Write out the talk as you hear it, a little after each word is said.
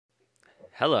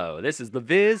Hello, this is the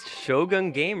Vizzed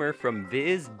Shogun Gamer from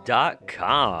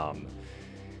Vizzed.com.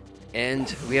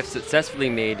 And we have successfully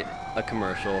made a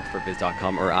commercial for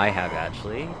Vizzed.com, or I have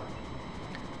actually.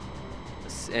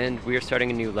 And we are starting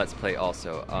a new Let's Play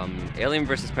also. Alien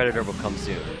vs. Predator will come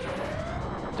soon.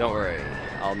 Don't worry,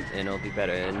 and it'll be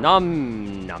better.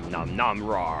 Nom nom nom nom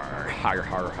rar, har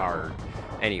har har.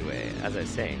 Anyway, as I was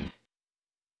saying,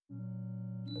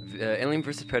 Alien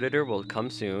vs. Predator will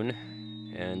come soon,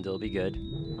 and it'll be good.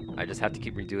 I just have to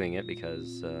keep redoing it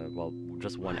because, well,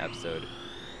 just one episode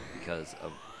because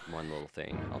of one little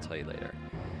thing. I'll tell you later.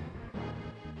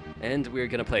 And we're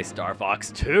gonna play Star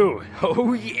Fox 2.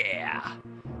 Oh yeah!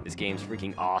 This game's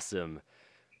freaking awesome.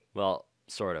 Well,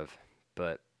 sort of,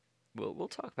 but we'll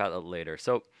talk about it later.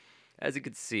 So, as you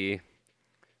can see,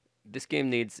 this game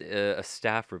needs a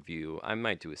staff review. I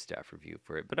might do a staff review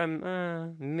for it, but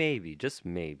I'm maybe, just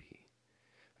maybe.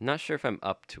 I'm not sure if I'm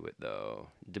up to it though.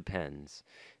 Depends.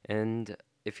 And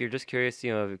if you're just curious,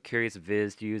 you know, a curious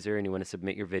Vizzed user and you want to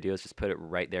submit your videos, just put it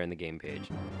right there in the game page.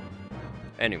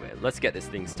 Anyway, let's get this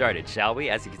thing started, shall we?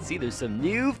 As you can see, there's some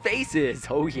new faces.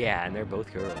 Oh yeah, and they're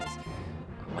both girls.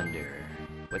 I wonder,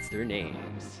 what's their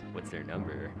names? What's their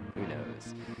number? Who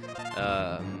knows?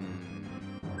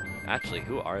 Actually,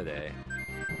 who are they?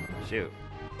 Shoot.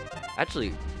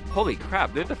 Actually, holy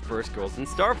crap, they're the first girls in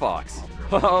Star Fox.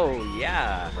 Oh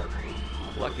yeah.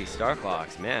 Lucky Star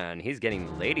Fox, man. He's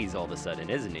getting ladies all of a sudden,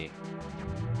 isn't he?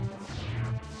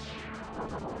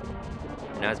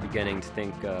 And I was beginning to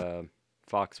think,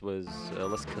 Fox was...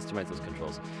 let's customize those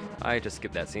controls. I just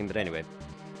skipped that scene, but anyway.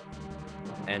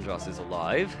 Andros is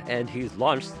alive, and he's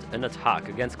launched an attack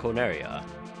against Corneria.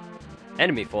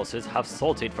 Enemy forces have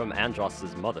salted from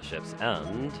Andros' motherships,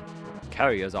 and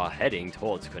carriers are heading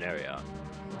towards Corneria.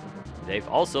 They've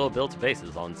also built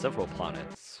bases on several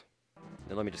planets.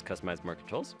 Now let me just customize more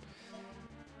controls.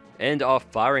 And are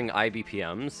firing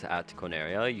IBPMs at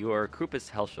Corneria. You are Krupus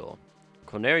Helshul.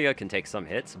 Corneria can take some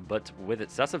hits, but with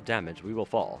excessive damage, we will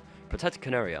fall. Protect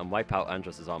Corneria and wipe out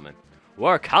Andros' army.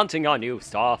 We're counting on you,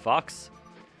 Star Fox!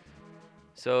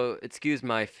 So, excuse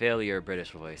my failure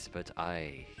British voice, but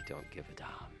I don't give a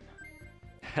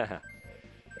damn.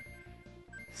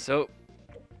 So,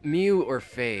 Mew or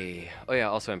Faye? Oh yeah,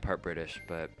 also I'm part British,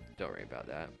 but don't worry about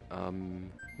that.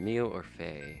 Mew or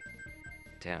Faye?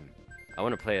 Damn. I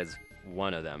want to play as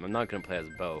one of them. I'm not going to play as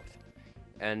both.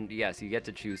 And yes, you get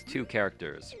to choose two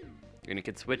characters. And you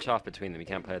can switch off between them. You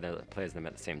can't play as them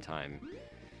at the same time.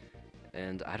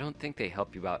 And I don't think they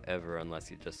help you out ever unless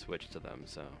you just switch to them,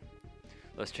 so...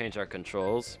 Let's change our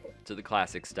controls to the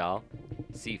classic style.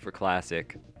 C for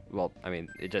classic. Well, I mean,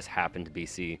 it just happened to be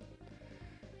C.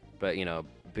 But, you know,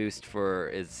 boost for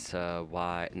is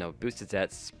Y. No, boost is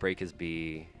X, break is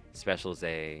B, special is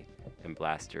A, and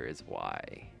blaster is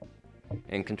Y.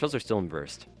 And controls are still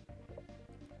inversed.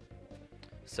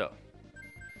 So,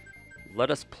 let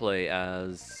us play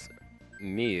as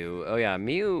Mew. Oh yeah,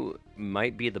 Mew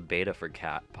might be the beta for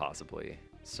Cat, possibly.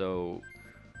 So,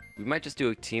 we might just do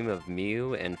a team of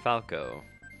Mew and Falco.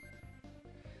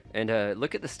 And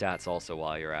look at the stats also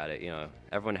while you're at it. You know,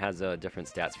 everyone has different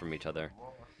stats from each other.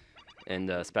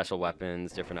 And special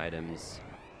weapons, different items,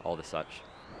 all the such.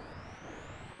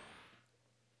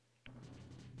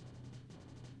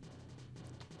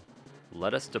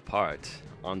 Let us depart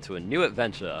onto a new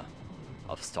adventure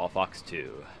of Star Fox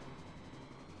 2.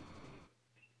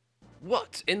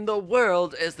 What in the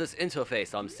world is this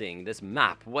interface I'm seeing? This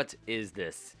map, what is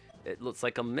this? It looks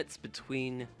like a mix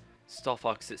between Star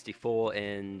Fox 64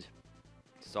 and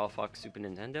Star Fox Super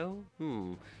Nintendo?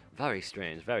 Very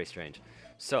strange, very strange.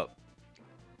 So,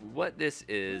 what this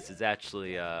is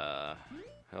actually, oh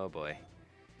boy.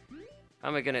 How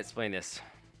am I gonna explain this?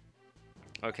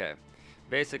 Okay.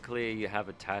 Basically, you have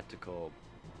a tactical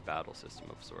battle system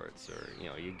of sorts, or, you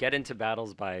know, you get into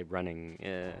battles by running.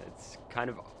 It's kind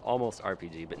of almost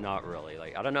RPG, but not really.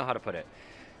 Like, I don't know how to put it.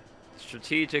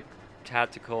 Strategic,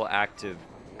 tactical, active,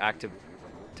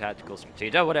 tactical,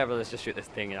 strategic, oh, whatever, let's just shoot this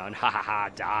thing on. Ha ha ha,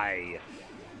 die!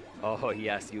 Oh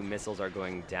yes, you missiles are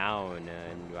going down,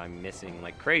 and I'm missing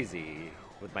like crazy,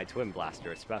 with my twin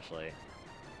blaster especially.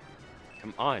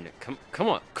 Come on, come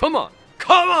on, come on,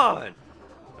 come on!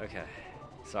 Okay.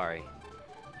 Sorry.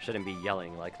 Shouldn't be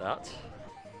yelling like that.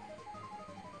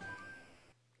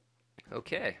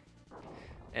 Okay.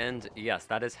 And yes,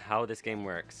 that is how this game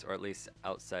works, or at least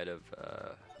outside of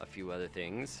a few other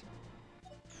things.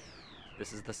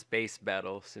 This is the space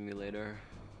battle simulator.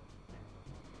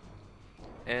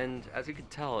 And as you can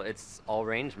tell, it's all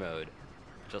range mode,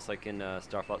 just like in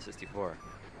Star Fox 64.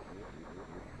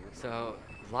 So,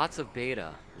 lots of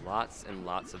beta. Lots and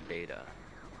lots of beta.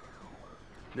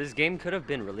 This game could have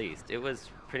been released. It was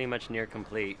pretty much near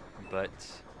complete, but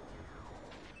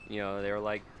you know, they were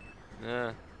like,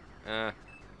 I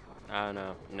don't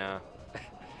know, no.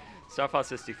 Star Fox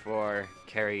 64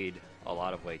 carried a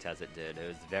lot of weight as it did. It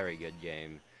was a very good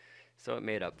game, so it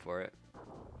made up for it.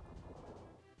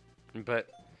 But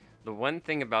the one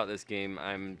thing about this game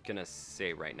I'm gonna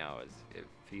say right now is it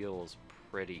feels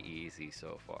pretty easy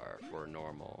so far for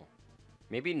normal.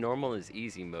 Maybe normal is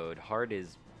easy mode, hard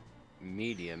is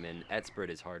medium, and expert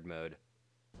is hard mode.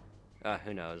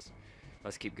 Who knows?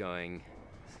 Let's keep going.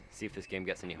 See if this game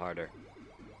gets any harder.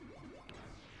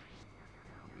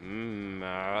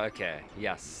 Okay.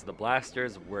 Yes, the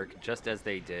blasters work just as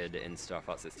they did in Star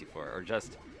Fox 64, or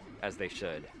just as they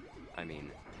should, I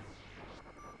mean.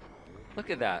 Look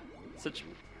at that. Such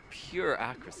pure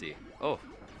accuracy. Oh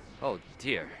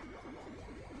dear.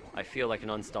 I feel like an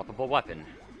unstoppable weapon.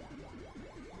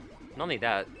 Not only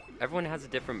that, everyone has a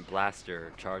different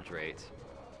blaster charge rate.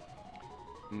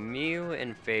 Mew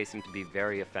and Faye seem to be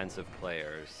very offensive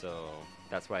players, so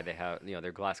that's why they have, you know,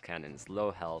 their glass cannons,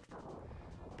 low health,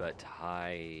 but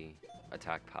high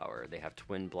attack power. They have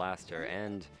twin blaster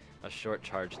and a short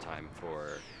charge time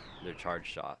for their charge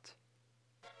shot.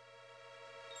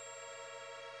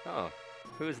 Oh,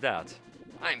 who's that?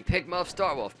 I'm Pigma of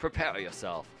Starwolf, prepare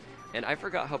yourself. And I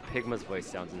forgot how Pigma's voice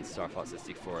sounds in Star Fox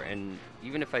 64, and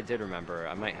even if I did remember,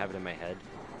 I might have it in my head.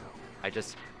 I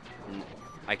just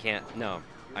can't.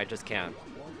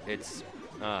 It's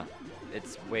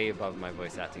way above my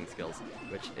voice acting skills,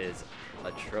 which is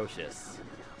atrocious.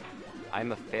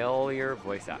 I'm a failure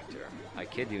voice actor. I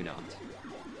kid you not.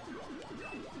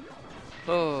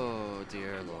 Oh,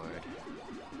 dear Lord.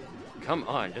 Come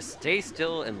on, just stay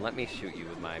still and let me shoot you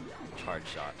with my charge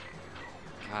shot.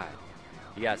 God.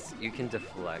 Yes, you can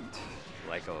deflect,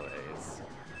 like always.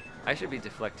 I should be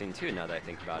deflecting too now that I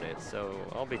think about it, so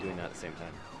I'll be doing that at the same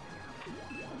time.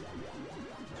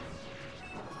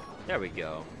 There we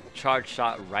go. Charge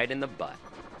shot right in the butt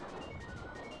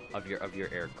of your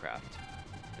aircraft.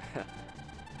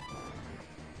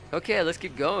 Okay, let's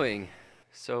keep going.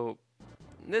 So,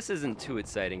 this isn't too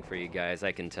exciting for you guys,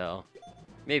 I can tell.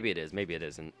 Maybe it is, maybe it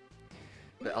isn't.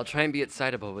 But I'll try and be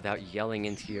excitable without yelling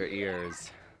into your ears.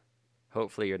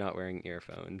 Hopefully you're not wearing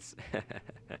earphones.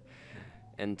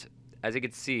 And as you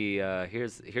can see,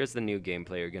 here's the new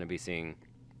gameplay you're going to be seeing.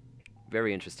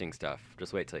 Very interesting stuff.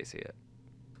 Just wait till you see it.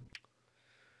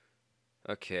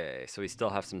 Okay, so we still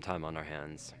have some time on our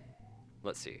hands.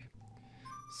 Let's see.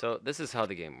 So this is how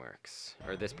the game works,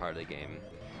 or this part of the game.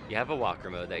 You have a walker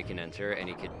mode that you can enter,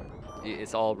 and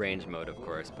it's all range mode, of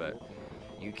course, but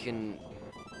you can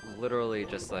literally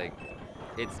just like,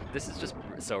 this is just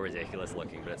so ridiculous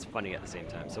looking, but it's funny at the same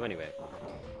time. So anyway,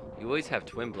 you always have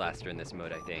Twin Blaster in this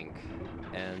mode, I think,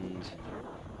 and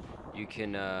you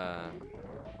can,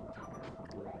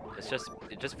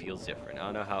 it just feels different. I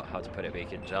don't know how to put it, but you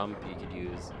could jump, you could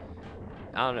use,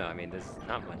 I don't know, I mean, there's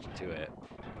not much to it,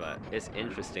 but it's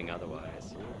interesting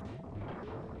otherwise.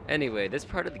 Anyway, this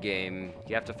part of the game,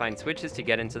 you have to find switches to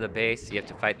get into the base, you have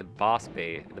to fight the boss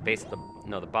the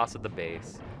boss of the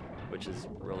base, which is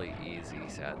really easy,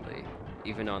 sadly,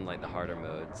 even on like the harder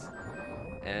modes.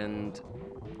 And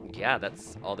yeah,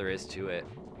 that's all there is to it.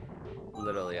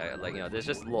 Literally, there's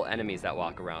just little enemies that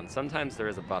walk around. Sometimes there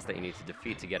is a boss that you need to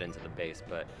defeat to get into the base,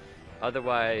 but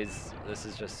otherwise, this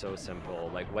is just so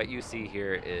simple. Like, what you see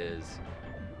here is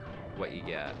what you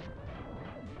get.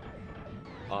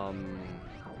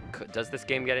 Does this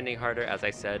game get any harder? As I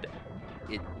said,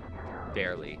 it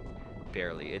barely.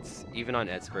 It's even on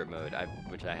expert mode,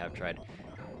 which I have tried.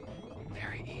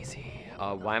 Very easy.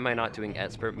 Why am I not doing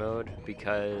expert mode?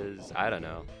 Because, I don't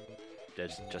know.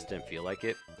 Just didn't feel like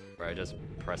it. Or I just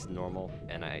pressed normal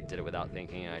and I did it without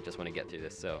thinking and I just want to get through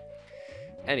this. So,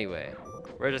 anyway,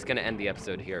 we're just going to end the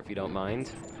episode here if you don't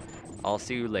mind. I'll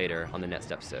see you later on the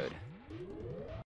next episode.